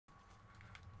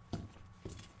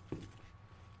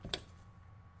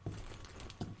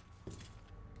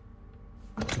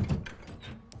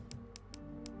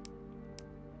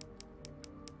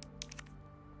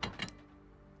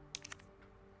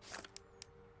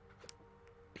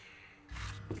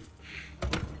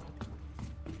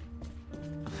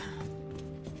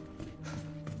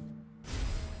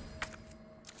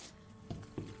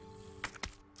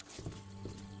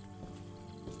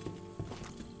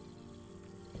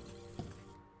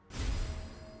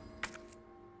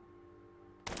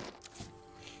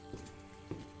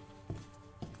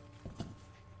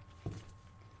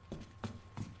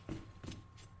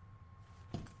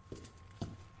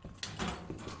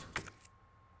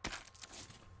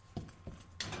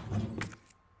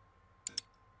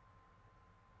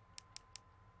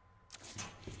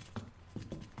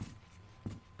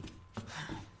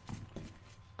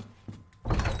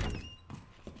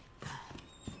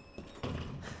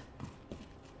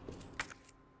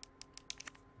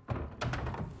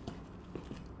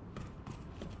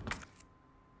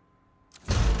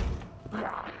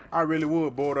I really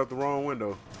would board up the wrong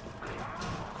window.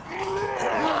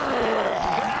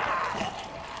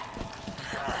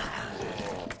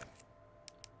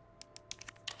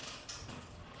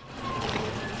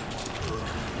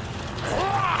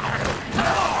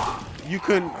 You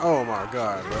couldn't. Oh my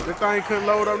god, bro! This thing couldn't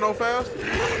load up no faster.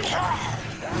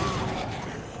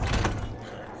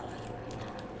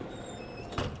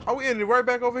 Are we ending right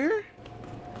back over here?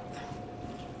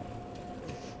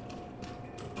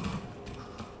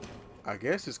 I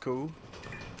guess it's cool.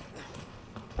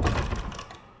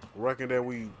 Reckon that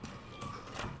we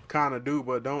kind of do,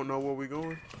 but don't know where we're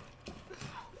going.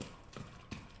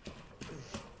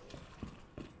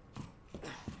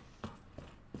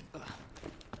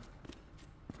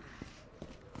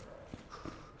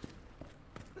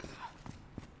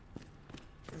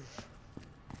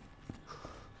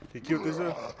 He killed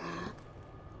himself?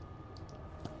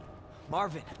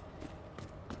 Marvin.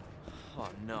 Oh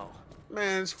no.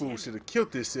 Man, this fool should have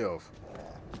killed himself.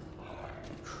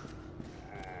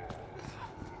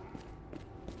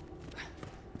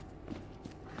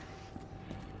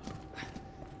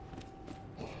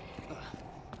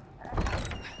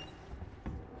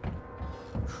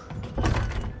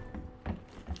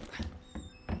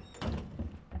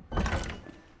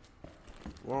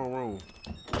 Wrong room.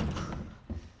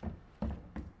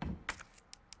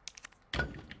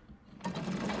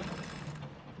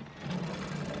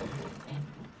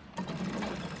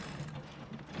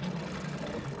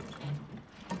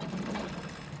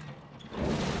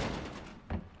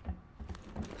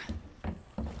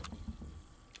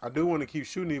 I do want to keep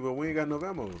shooting you, but we ain't got no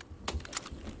ammo.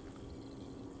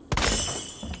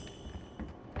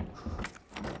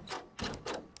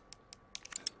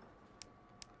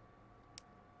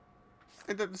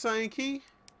 Ain't that the same key?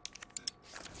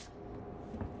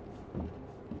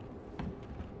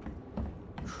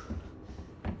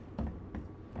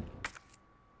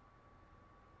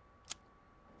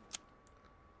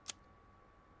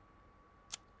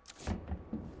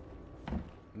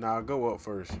 Nah, go up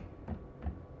first.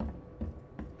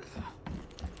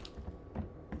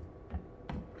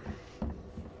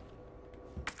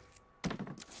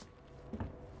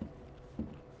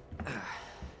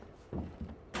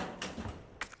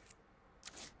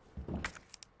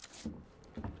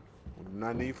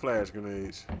 I need flash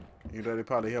grenades. You know they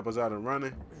probably help us out in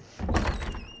running.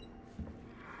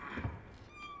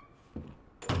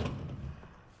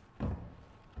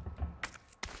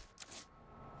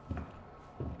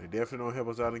 They definitely don't help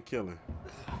us out in killing.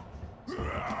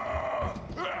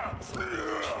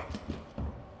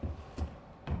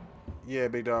 Yeah,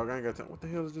 big dog, I ain't got time. What the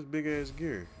hell is this big ass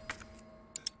gear?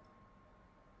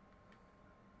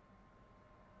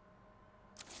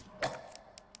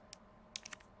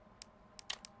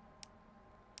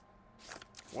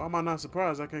 Why am I not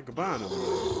surprised I can't combine them?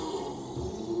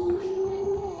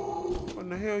 Where in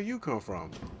the hell you come from?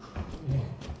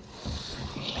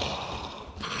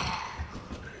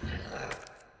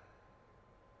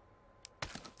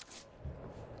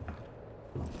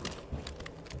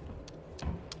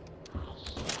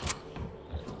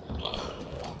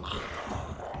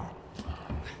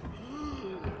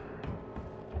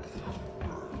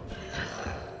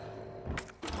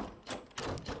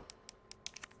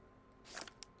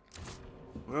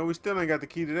 Well, we still ain't got the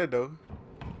key to that, though.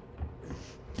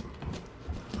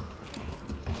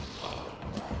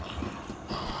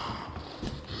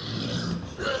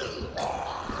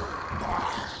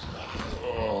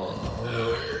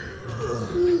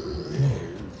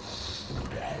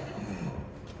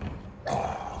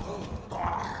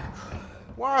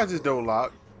 Why is this door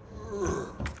locked?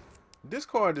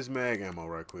 Discard this mag ammo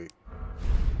right quick.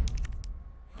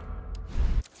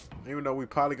 Even though we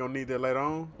probably gonna need that later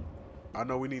on, I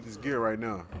know we need this gear right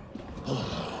now.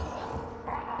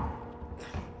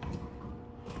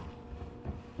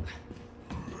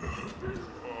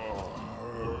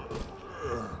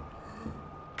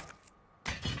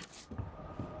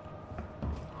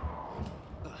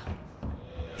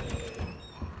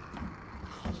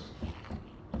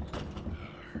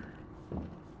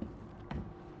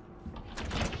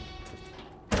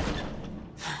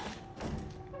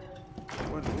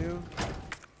 What the hell?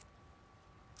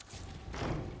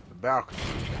 The balcony.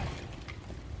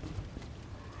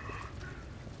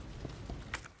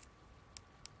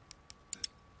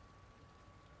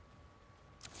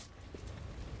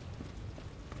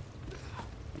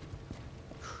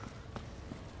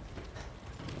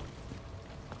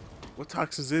 What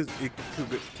toxins is it?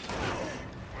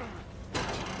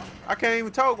 I can't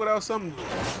even talk without something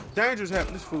dangerous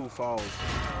happening. This fool falls.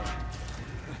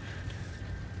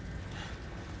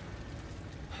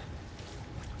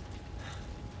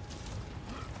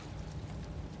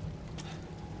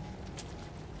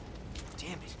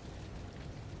 Damn it.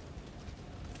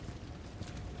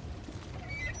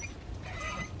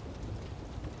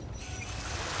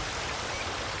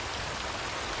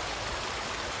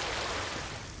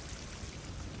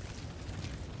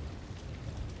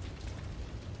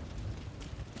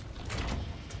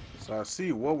 So I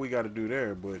see what we got to do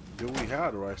there, but do we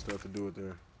have the right stuff to do it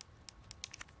there?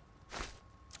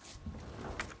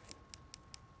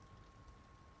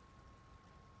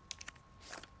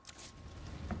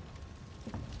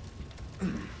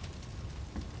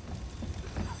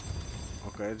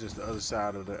 Okay, just the other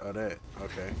side of that.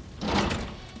 Okay.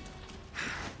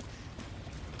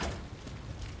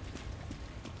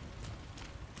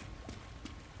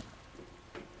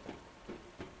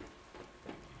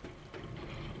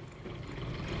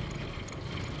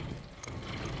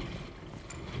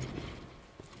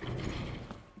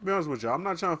 To be honest with you, I'm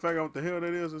not trying to figure out what the hell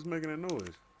that is that's making that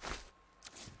noise.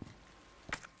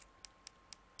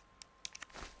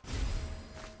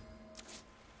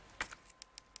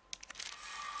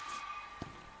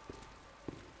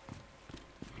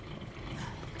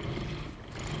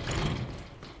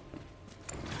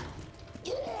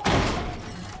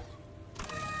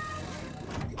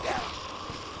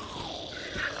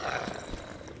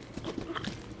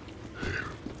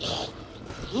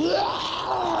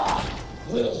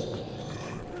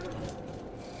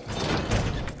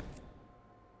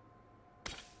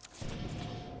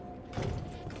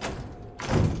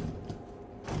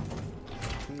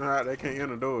 Nah, they can't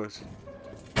enter doors.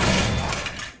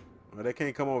 Well, they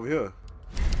can't come over here.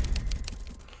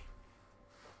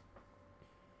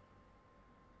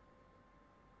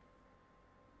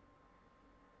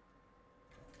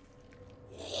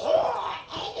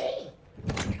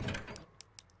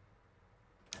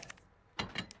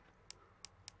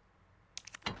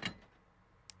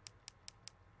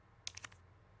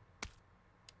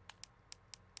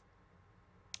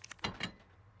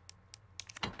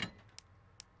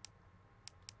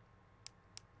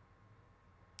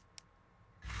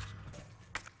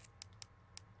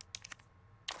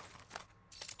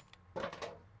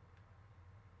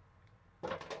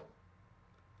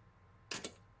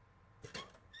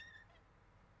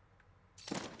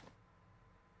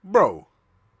 Bro.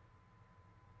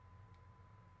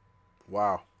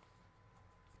 Wow.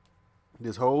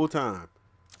 This whole time.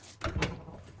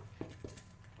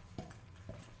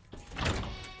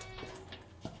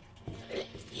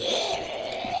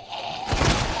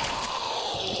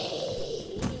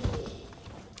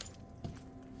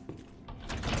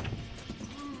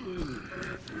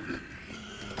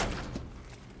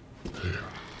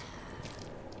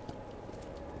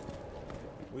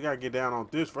 We gotta get down on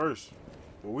this first.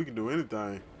 Well, we can do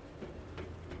anything.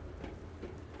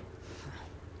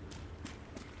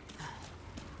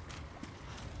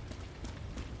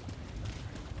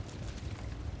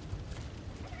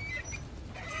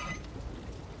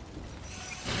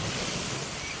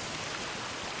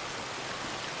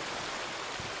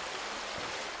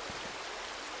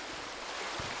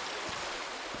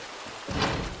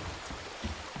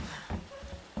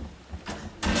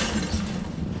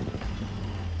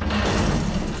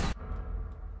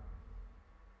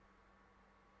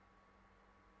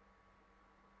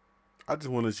 I just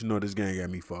want to let you know this game got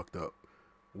me fucked up.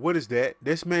 What is that?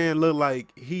 This man look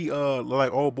like he look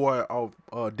like old boy of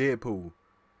Deadpool.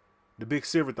 The big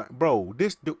silver thing. Bro,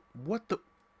 what the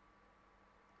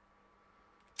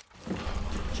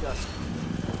Just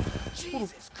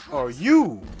Jesus Christ. are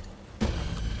you?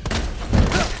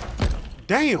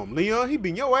 Damn, Leon, he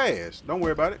beat your ass. Don't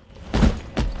worry about it.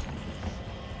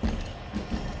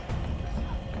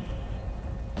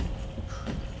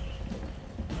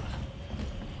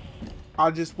 I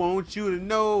just want you to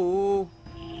know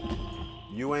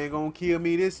you ain't gonna kill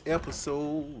me this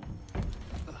episode.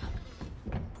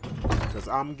 Cause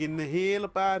I'm getting the hell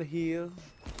up out of here.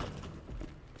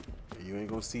 And you ain't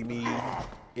gonna see me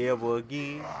ever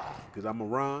again. Cause I'ma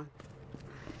run.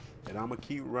 And I'ma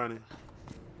keep running.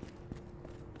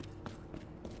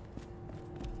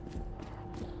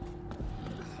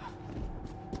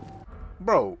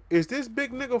 Bro, is this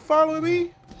big nigga following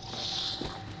me?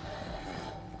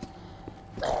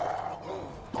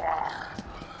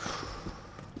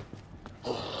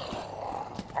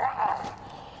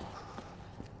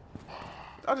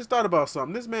 I just thought about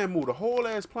something. This man moved a whole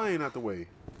ass plane out the way.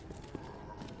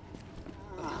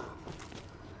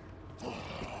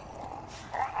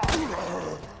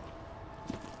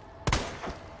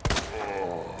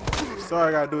 Sorry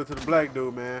I gotta do it to the black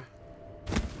dude, man.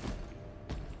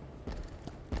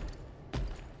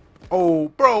 Oh,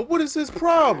 bro, what is this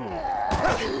problem?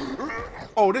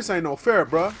 Oh, this ain't no fair,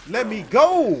 bro. Let me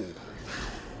go.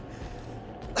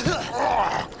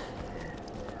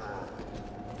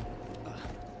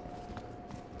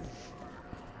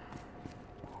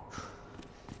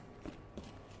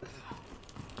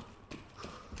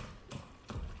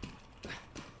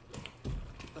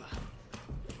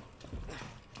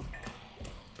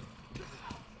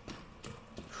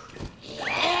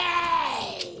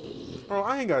 Bro,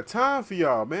 I ain't got time for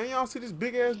y'all, man. Y'all see this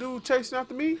big ass dude chasing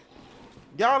after me?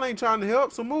 Y'all ain't trying to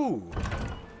help, so move.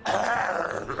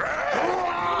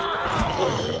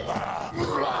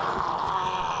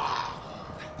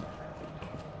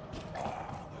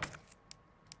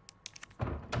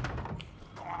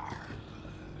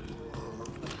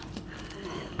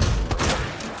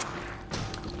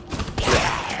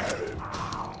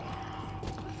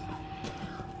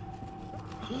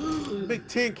 Big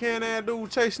tin can ass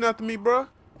dude chasing after me, bruh.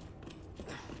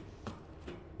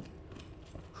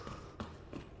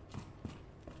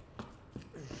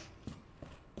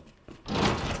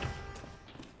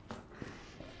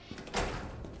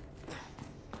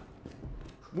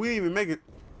 We didn't even make it.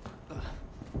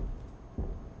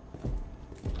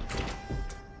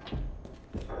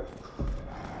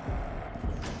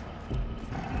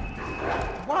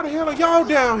 Why the hell are y'all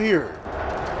down here?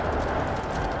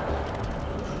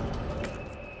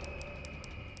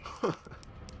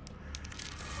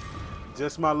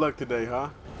 Just my luck today, huh?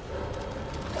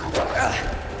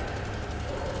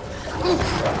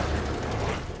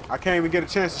 I can't even get a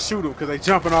chance to shoot them because they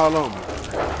jumping all on me.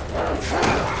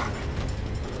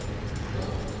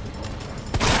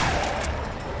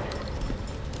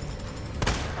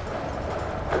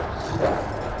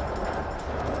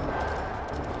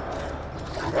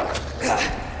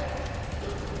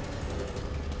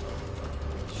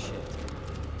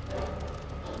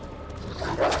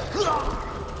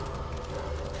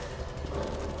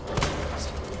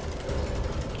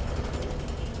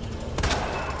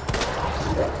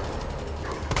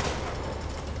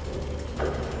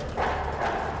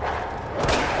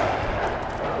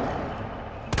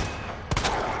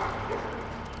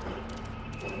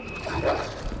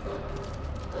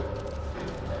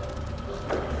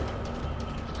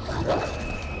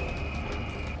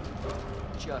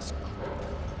 Just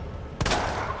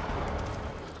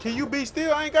Can you be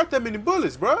still? I ain't got that many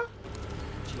bullets, bruh.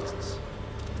 Jesus.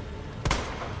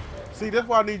 See, that's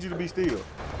why I need you to be still.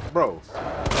 Bro.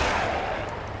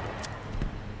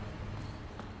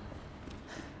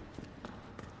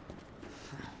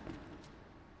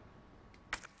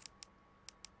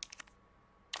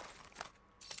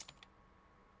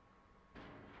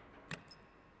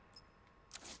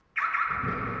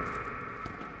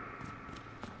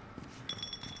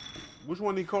 Which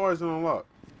one of these cars is unlocked?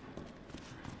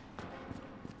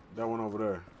 That one over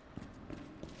there.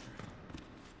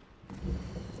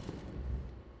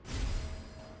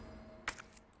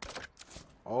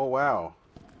 Oh, wow.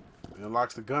 It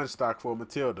unlocks the gun stock for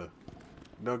Matilda.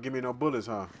 Don't give me no bullets,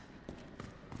 huh?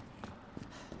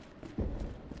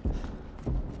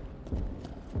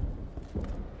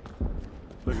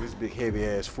 Look at this big heavy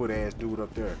ass foot ass dude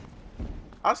up there.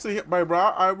 I see him, bro.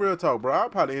 I real talk, bro. I'll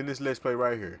probably end this let's play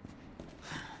right here.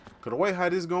 Cause the way how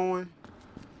this going.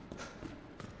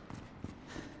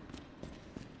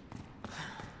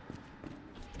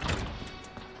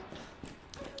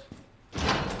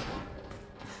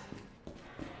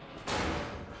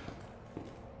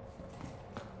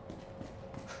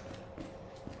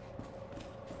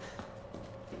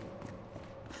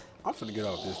 I'm finna get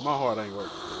off this. My heart ain't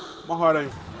working. My heart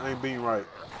ain't beating right.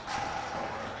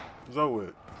 It's over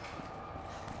with.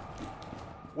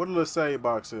 What a little save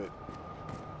box at?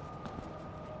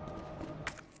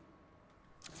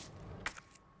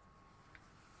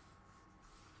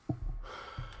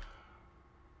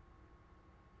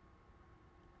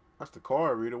 That's the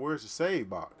card reader. Where's the save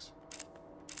box?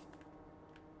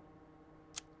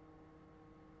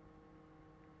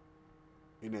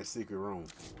 In that secret room.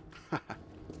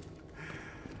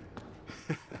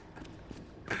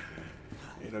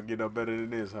 Ain't no get no better than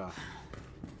this, huh?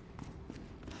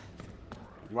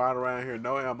 Ride around here,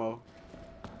 no ammo.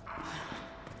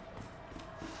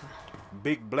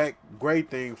 Big black gray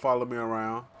thing follow me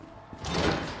around.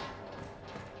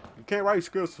 You can't write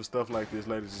scripts for stuff like this,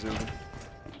 ladies and gentlemen.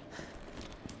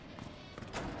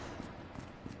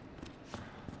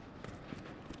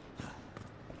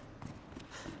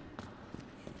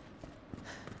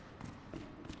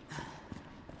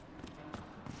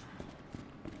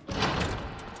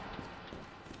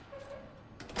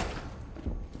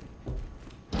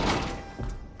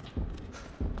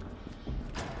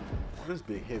 this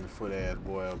big heavy foot ass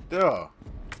boy up there.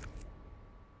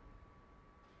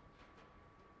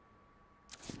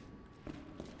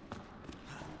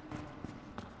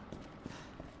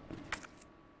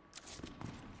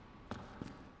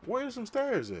 Where's some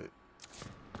stairs at?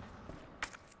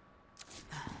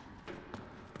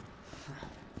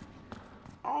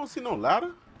 I don't see no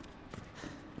ladder.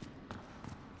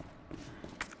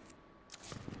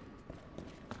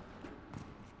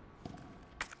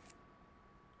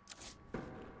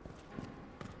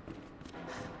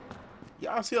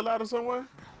 Y'all see a ladder somewhere?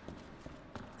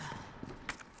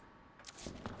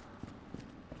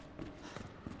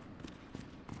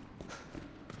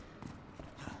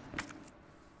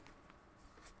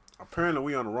 Apparently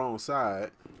we on the wrong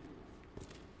side.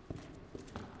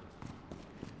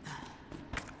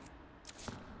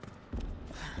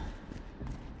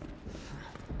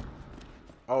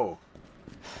 Oh.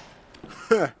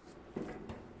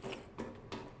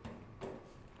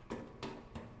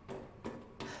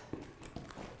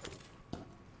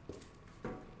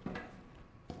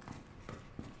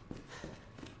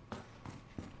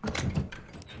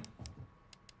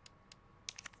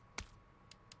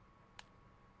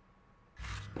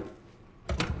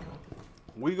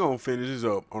 We gonna finish this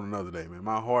up on another day, man.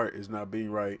 My heart is not beating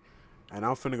right, and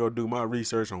I'm finna go do my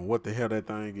research on what the hell that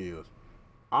thing is.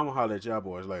 I'm gonna holler at y'all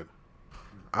boys later.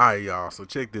 Alright, y'all, so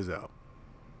check this out.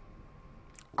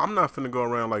 I'm not finna go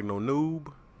around like no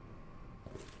noob.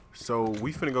 So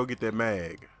we finna go get that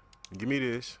mag. Give me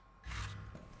this.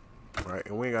 Right,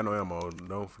 and we ain't got no ammo.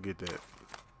 Don't forget that.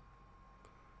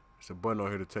 There's a button on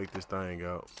here to take this thing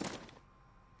out.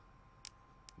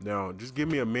 Now, just give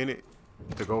me a minute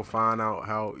to go find out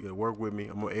how it work with me.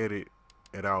 I'm gonna edit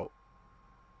it out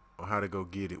on how to go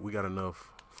get it. We got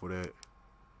enough for that.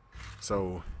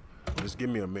 So just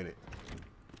give me a minute.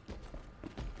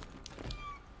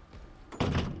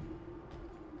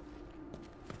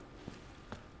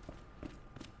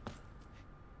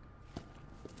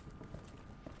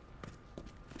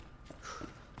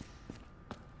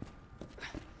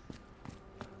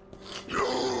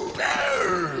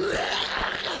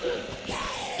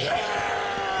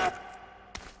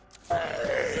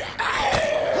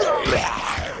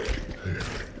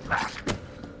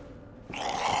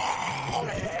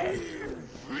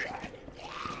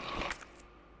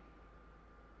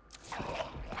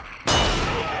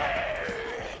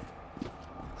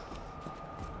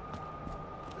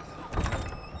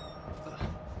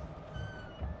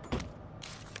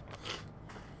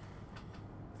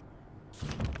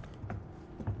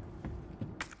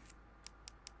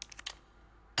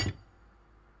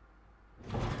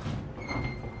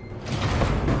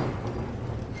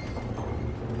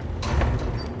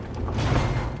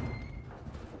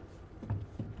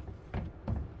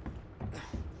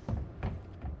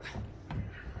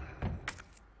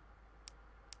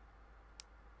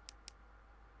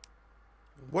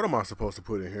 What am I supposed to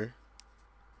put in here?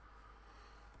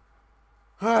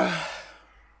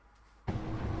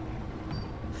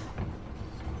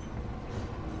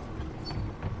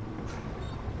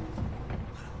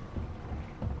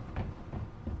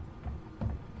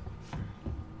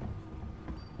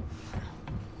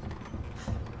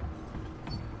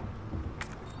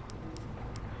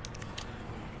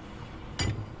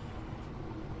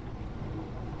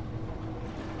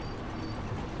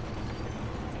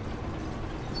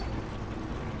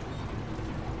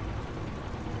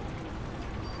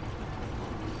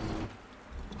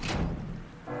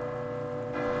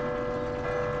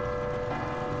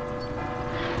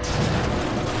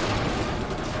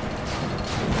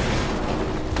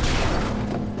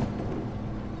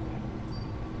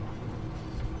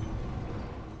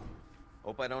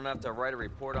 Hope I don't have to write a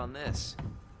report on this.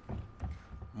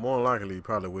 More likely, you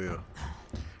probably will.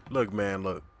 Look, man,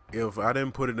 look. If I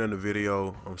didn't put it in the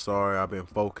video, I'm sorry. I've been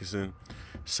focusing.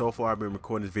 So far, I've been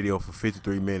recording this video for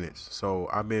 53 minutes. So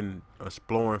I've been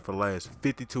exploring for the last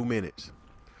 52 minutes.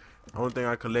 The only thing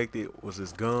I collected was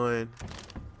this gun.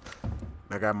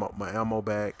 I got my ammo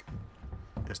back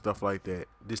and stuff like that.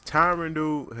 This tyrant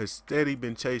dude has steady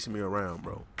been chasing me around,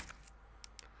 bro.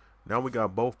 Now we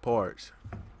got both parts.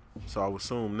 So I would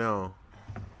assume now,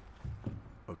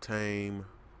 obtain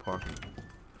parking.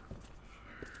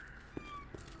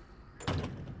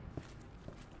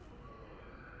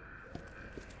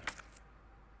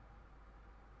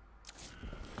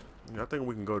 Yeah, I think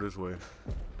we can go this way.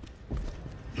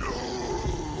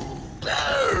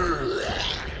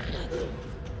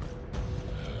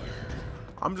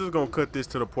 I'm just gonna cut this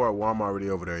to the part where I'm already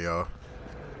over there, y'all.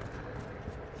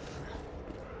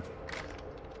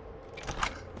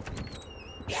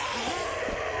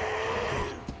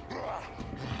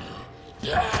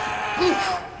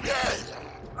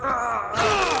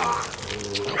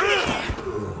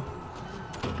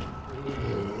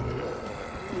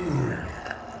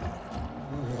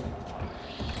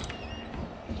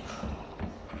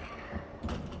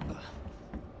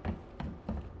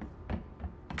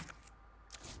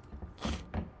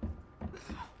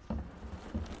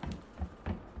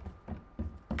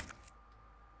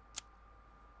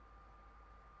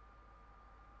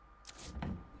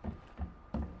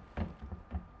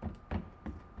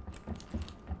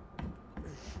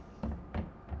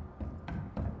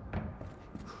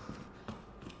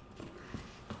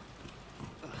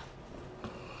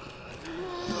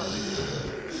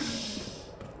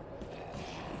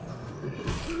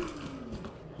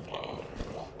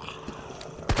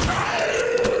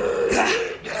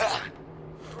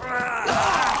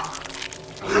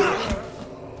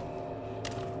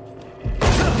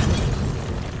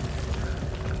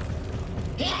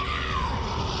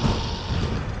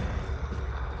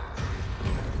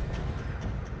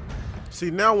 See,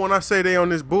 now when I say they on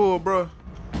this bull, bro.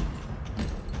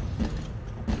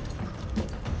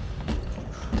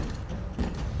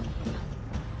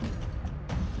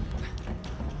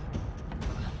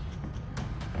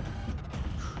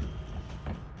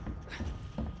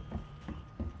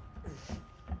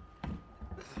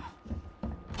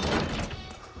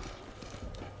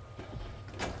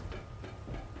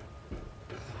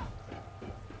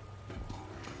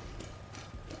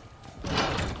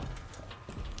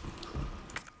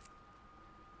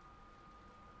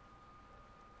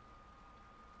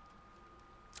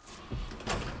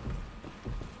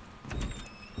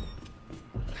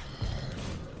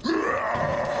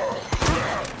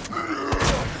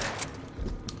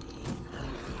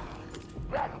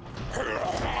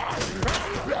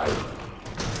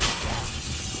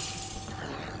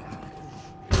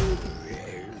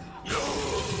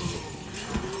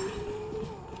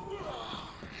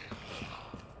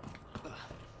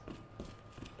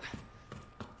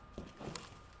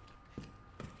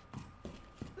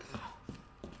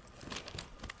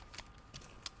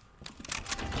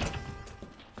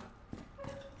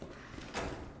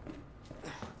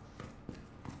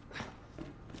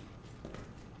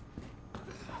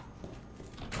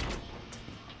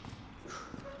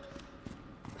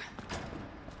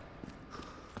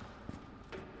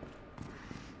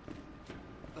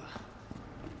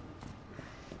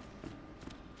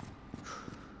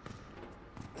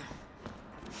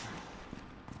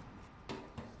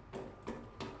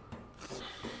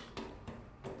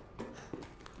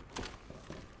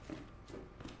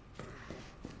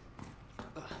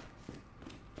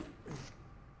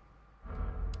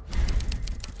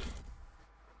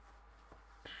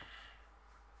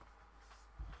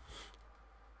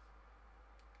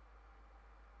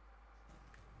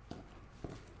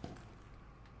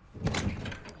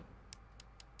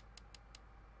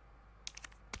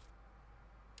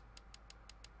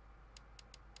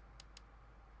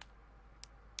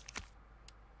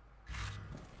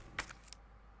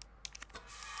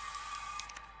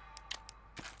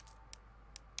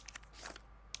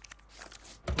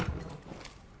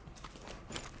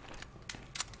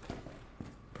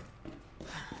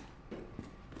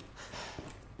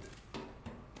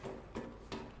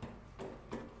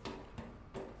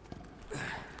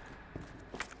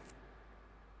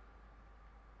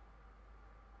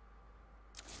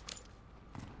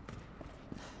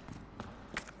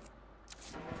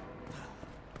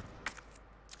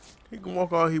 He can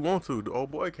walk all he wants to. The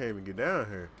old boy can't even get down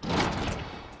here.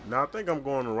 Now I think I'm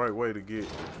going the right way to get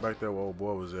back there where old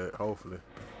boy was at, hopefully.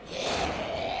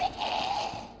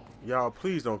 Y'all,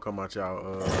 please don't come out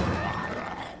y'all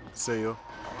cell.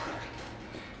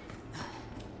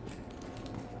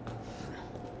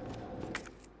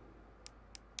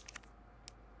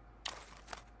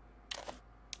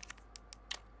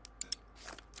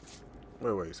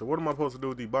 Wait, so what am I supposed to do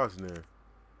with these boxes then?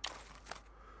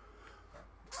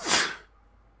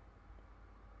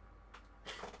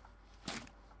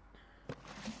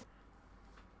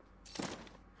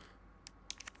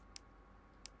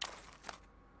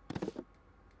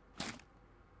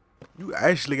 You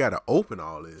actually gotta open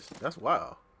all this. That's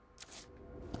wild.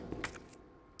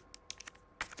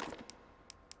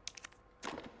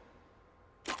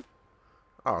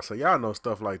 Oh, so y'all know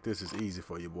stuff like this is easy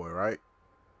for your boy, right?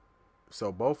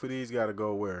 So both of these gotta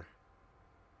go where?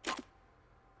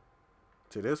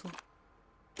 To this one?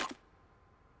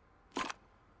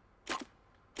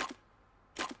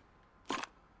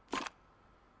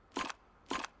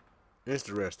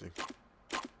 Interesting.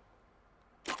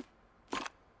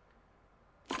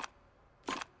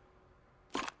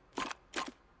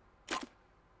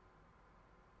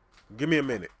 Give me a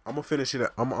minute. I'm gonna finish it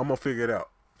up. I'm gonna figure it out.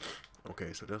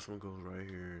 Okay, so this one goes right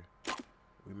here.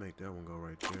 We make that one go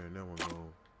right there, and that one go.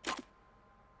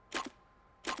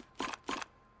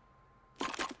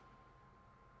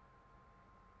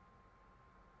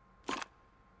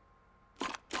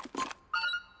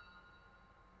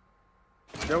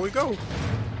 There we go.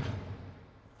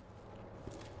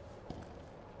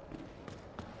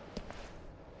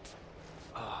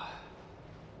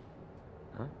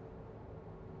 Huh?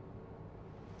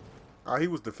 Oh, he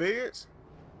was the feds?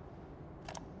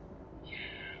 Yeah,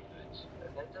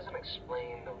 but that doesn't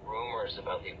explain the rumors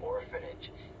about the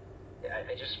orphanage.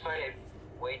 I just find it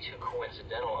way too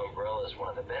coincidental Umbrella is one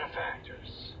of the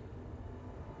benefactors.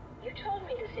 You told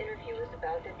me this interview was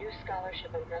about the new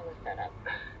scholarship Umbrella set up.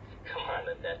 Come on,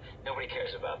 that nobody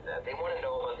cares about that. They want to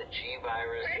know about the G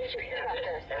virus Where did you hear about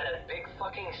this? and that big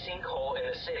fucking sinkhole in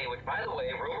the city, which, by the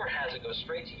way, rumor has it goes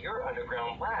straight to your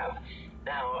underground lab.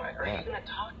 Now, are you gonna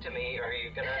talk to me, or are you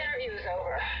gonna... This interview's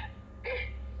over.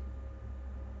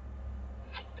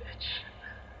 Bitch.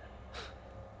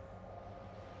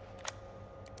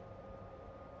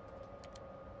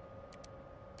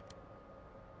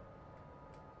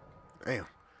 Damn.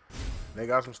 They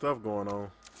got some stuff going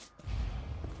on.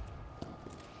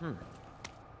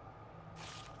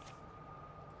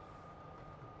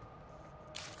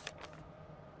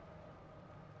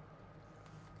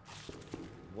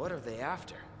 What are they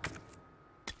after?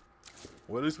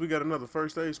 Well, at least we got another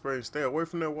first aid spray and stay away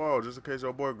from that wall just in case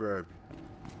your boy grab you.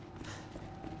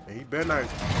 And he better not.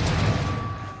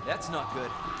 That's not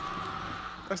good.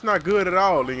 That's not good at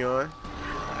all, Leon.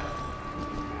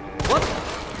 What?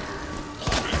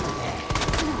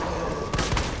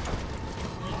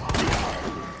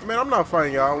 Man, I'm not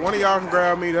fighting y'all. One of y'all can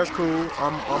grab me. That's cool.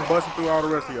 I'm busting through all the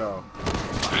rest of y'all.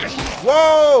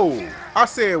 Whoa! I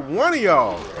said one of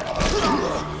y'all.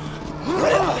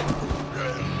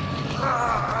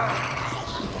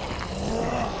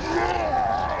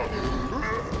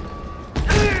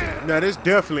 Now this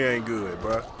definitely ain't good,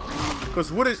 bruh.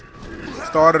 Cause what is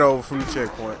started over from the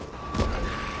checkpoint.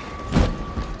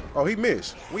 Oh, he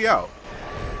missed. We out.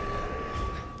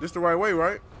 This the right way,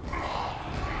 right?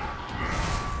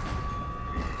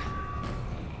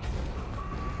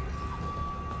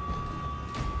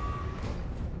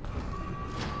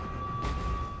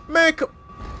 Man,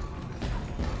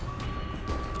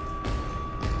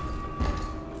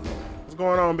 what's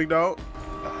going on, big dog?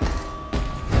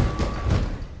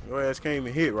 Your ass can't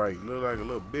even hit right. You look like a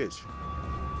little bitch.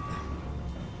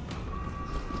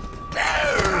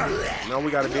 Now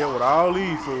we gotta deal with all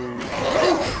these fools.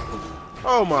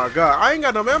 Oh my god, I ain't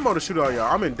got no ammo to shoot on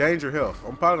y'all. I'm in danger health.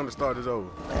 I'm probably gonna start this over.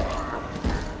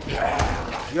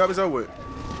 Yup, it's over with.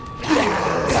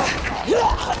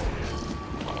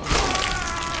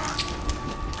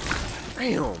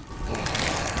 Damn.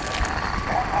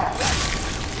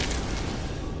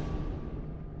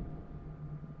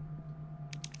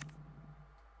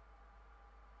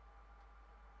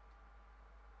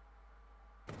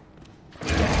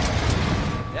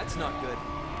 That's not good.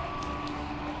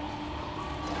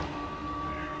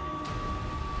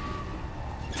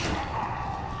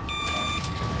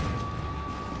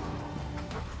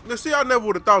 Let's see, I never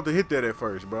would have thought to hit that at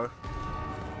first, bro.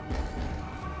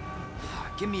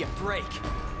 Give me a break.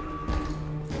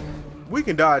 We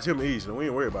can dodge him easily. We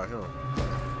ain't worry about him.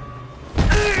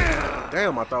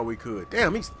 Damn, I thought we could.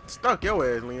 Damn, he stuck your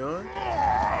ass, Leon.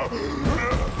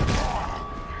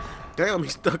 Damn, he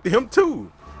stuck to him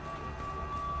too.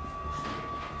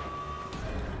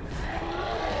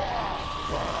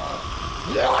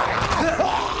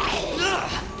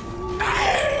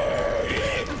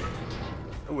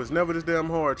 It was never this damn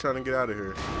hard trying to get out of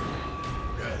here.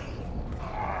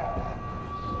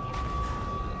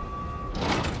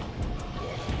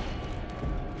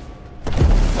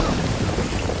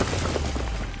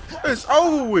 It's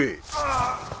over with.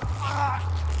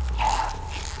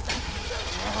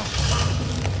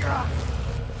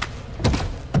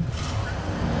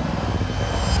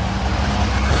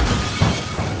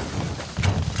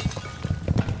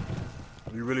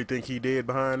 You really think he dead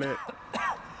behind that?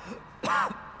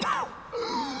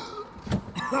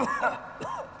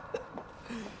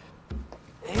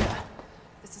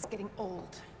 This is getting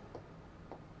old.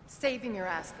 Saving your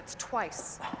ass, that's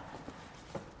twice.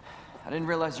 I didn't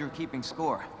realize you were keeping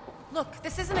score. Look,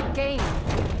 this isn't a game.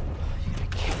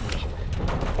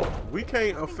 We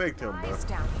can't affect him, bro. Eyes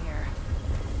down here.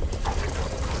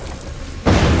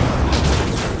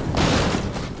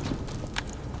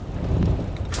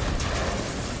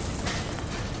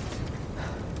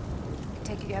 I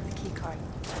take it you have the key card.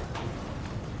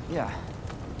 Yeah,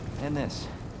 and this.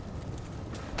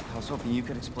 I was hoping you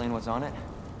could explain what's on it.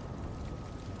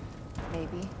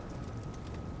 Maybe.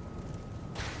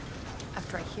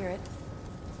 After I hear it.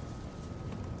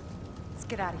 Let's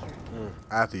get out of here.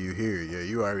 After you hear it, yeah,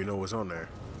 you already know what's on there.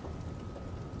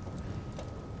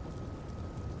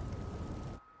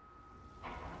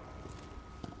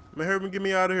 Man, hurry up and get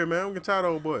me out of here, man. I'm getting tired,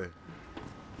 old boy.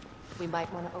 We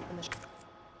might want to open the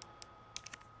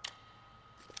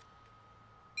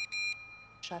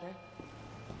shutter.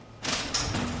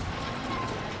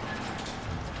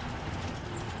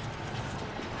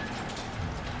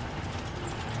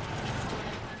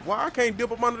 Why I can't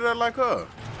dip up under that like her?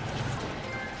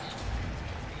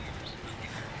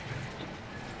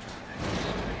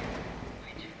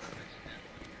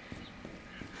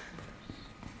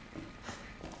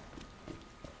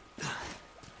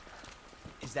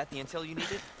 Is that the intel you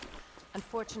needed?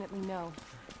 Unfortunately, no.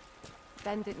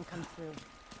 Ben didn't come through.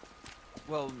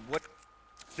 Well, what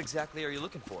exactly are you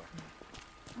looking for?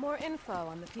 More info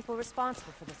on the people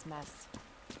responsible for this mess.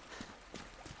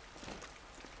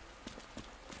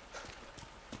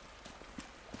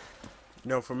 You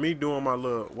know, for me doing my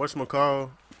little whatchamacall,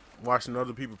 watching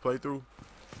other people play through,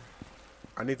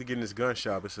 I need to get in this gun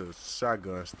shop. It's a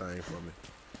shotgun thing for me.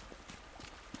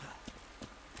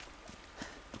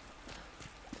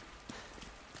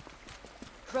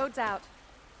 Road's out.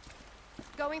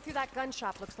 Going through that gun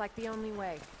shop looks like the only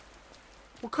way.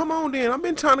 Well, come on then. I've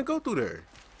been trying to go through there.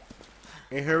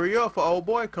 And hurry up for old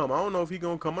boy come. I don't know if he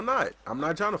gonna come or not. I'm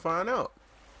not trying to find out.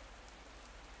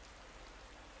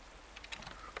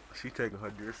 She taking her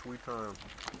dear sweet time.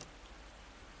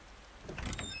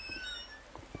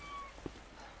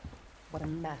 What a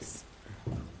mess.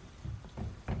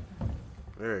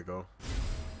 There you go.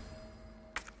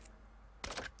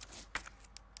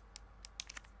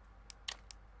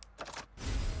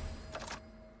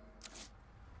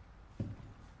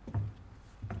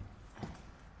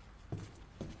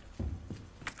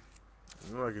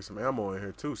 You might get some ammo in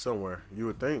here too somewhere. You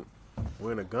would think.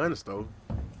 We're in a gun store.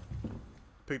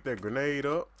 Pick that grenade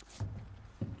up.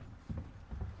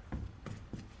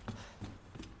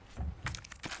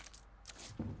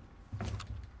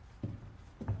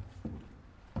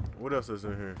 What else is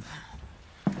in here?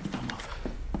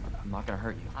 I'm not gonna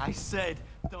hurt you. I said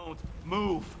don't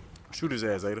move. Shoot his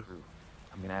ass, Ada.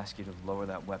 I'm gonna ask you to lower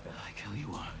that weapon. I kill you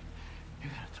what?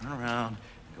 You're gonna turn around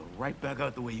and go right back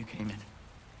out the way you came in.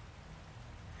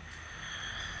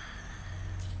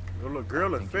 Your little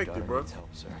girl I think your infected, daughter bro. needs help,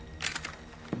 sir.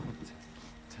 Don't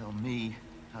tell me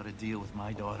how to deal with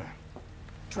my daughter.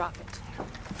 Drop it.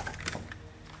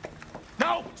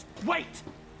 No! Wait!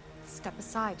 Step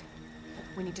aside.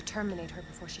 We need to terminate her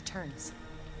before she turns.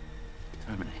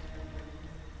 Terminate.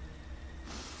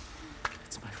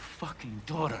 It's my fucking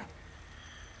daughter.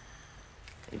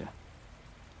 Ada.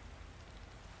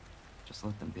 Just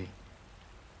let them be.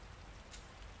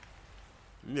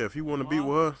 Yeah, if you want to be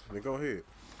with her, then go ahead.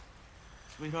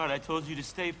 Sweetheart, I told you to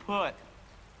stay put.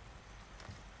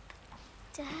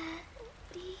 Daddy?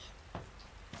 Yeah,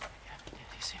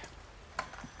 Daddy's here.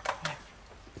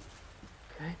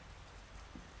 Okay?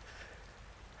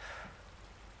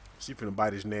 She finna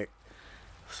bite his neck.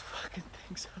 Those fucking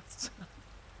things outside.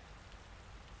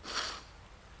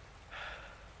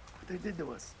 What they did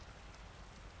to us.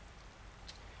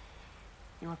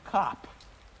 You're a cop.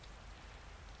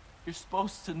 You're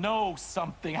supposed to know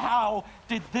something. How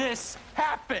did this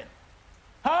happen?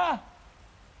 Huh?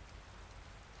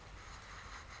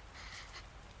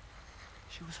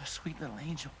 She was a sweet little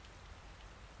angel.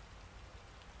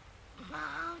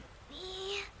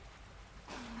 Mommy?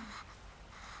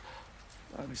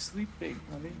 I was sleeping,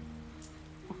 honey.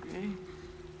 Okay?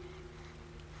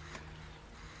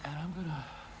 And I'm gonna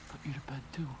put you to bed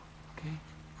too, okay?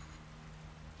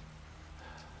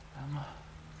 Emma.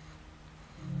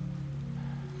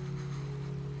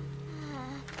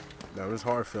 That was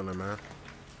hard feeling, man.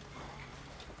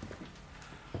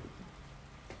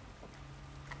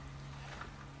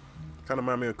 Kind of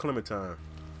remind me of Clementine.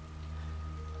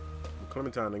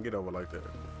 Clementine didn't get over like that.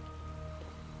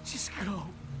 Just go.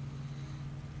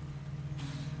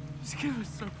 Just give us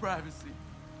some privacy.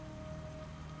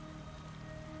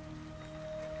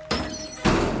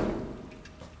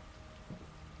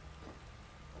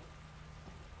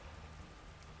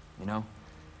 You know,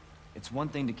 it's one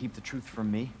thing to keep the truth from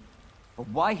me, but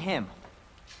why him?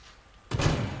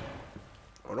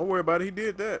 Oh, don't worry about it. He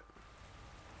did that.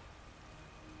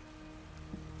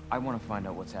 I want to find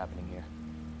out what's happening here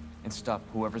and stop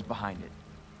whoever's behind it.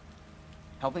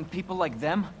 Helping people like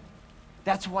them?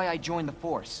 That's why I joined the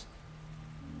Force.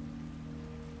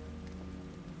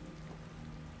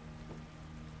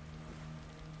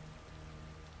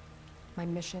 My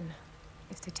mission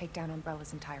is to take down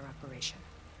Umbrella's entire operation.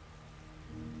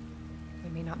 We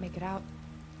may not make it out.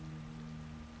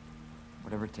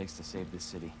 Whatever it takes to save this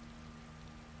city.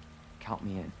 Count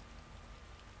me in.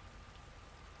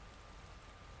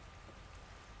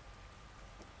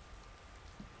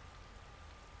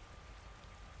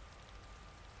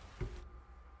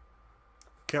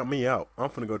 Count me out. I'm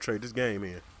finna go trade this game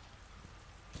in.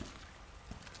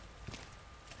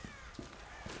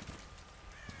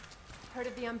 Heard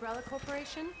of the Umbrella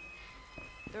Corporation?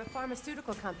 They're a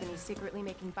pharmaceutical company secretly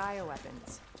making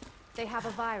bioweapons. They have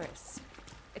a virus.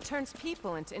 It turns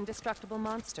people into indestructible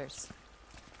monsters.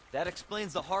 That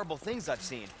explains the horrible things I've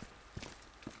seen.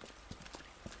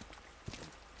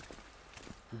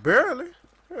 Barely.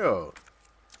 Hell.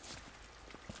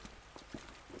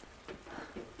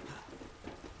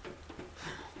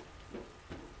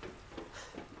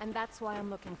 And that's why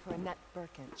I'm looking for Annette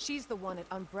Birkin. She's the one at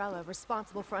Umbrella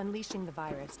responsible for unleashing the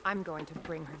virus. I'm going to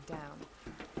bring her down.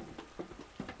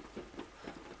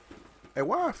 Hey,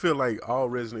 why I feel like all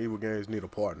Resident Evil games need a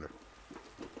partner?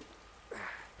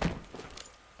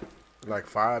 Like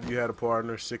 5, you had a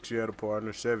partner. 6, you had a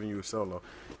partner. 7, you were solo.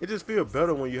 It just feels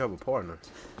better when you have a partner.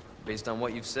 Based on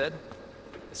what you've said,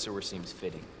 the sewer seems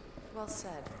fitting. Well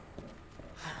said.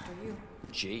 After you.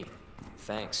 Gee,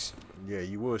 thanks. Yeah,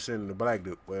 you were sending the black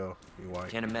dude. Well, you white.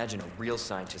 Can't imagine a real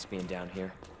scientist being down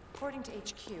here. According to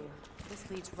HQ, this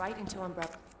leads right into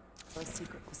Umbrella's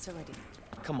secret facility.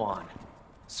 Come on.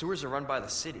 Sewers are run by the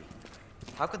city.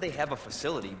 How could they have a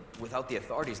facility without the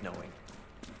authorities knowing?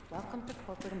 Welcome to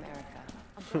corporate America.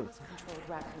 Umbrella's controlled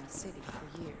Raccoon City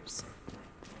for years.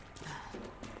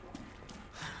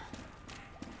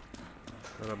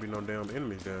 There'll be no damn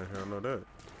enemies down here. I know that.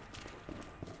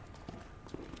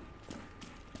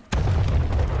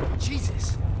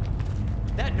 Jesus!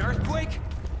 That an earthquake?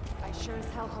 I sure as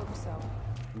hell hope so.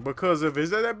 Because if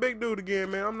it's that big dude again,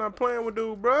 man, I'm not playing with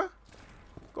dude, bruh.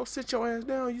 Go sit your ass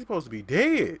down. You supposed to be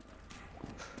dead.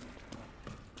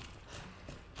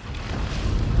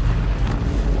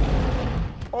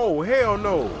 Oh, hell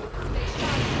no.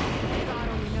 God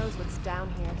only knows what's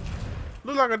down here.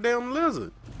 Look like a damn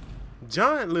lizard.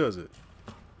 Giant lizard.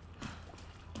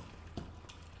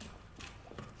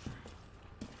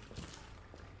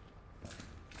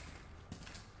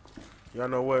 Y'all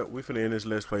know what? We finna end this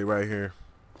Let's Play right here.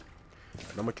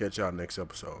 And I'm gonna catch y'all next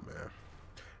episode, man.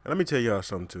 And let me tell y'all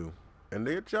something too. And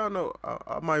y'all know,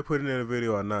 I might put it in a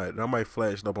video or not. And I might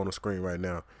flash it up on the screen right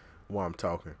now while I'm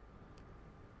talking.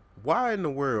 Why in the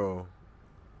world,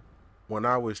 when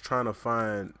I was trying to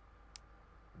find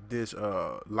this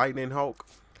Lightning Hawk,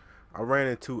 I ran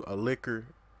into a Licker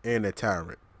and a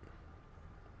Tyrant?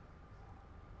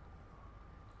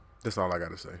 That's all I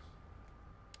gotta say.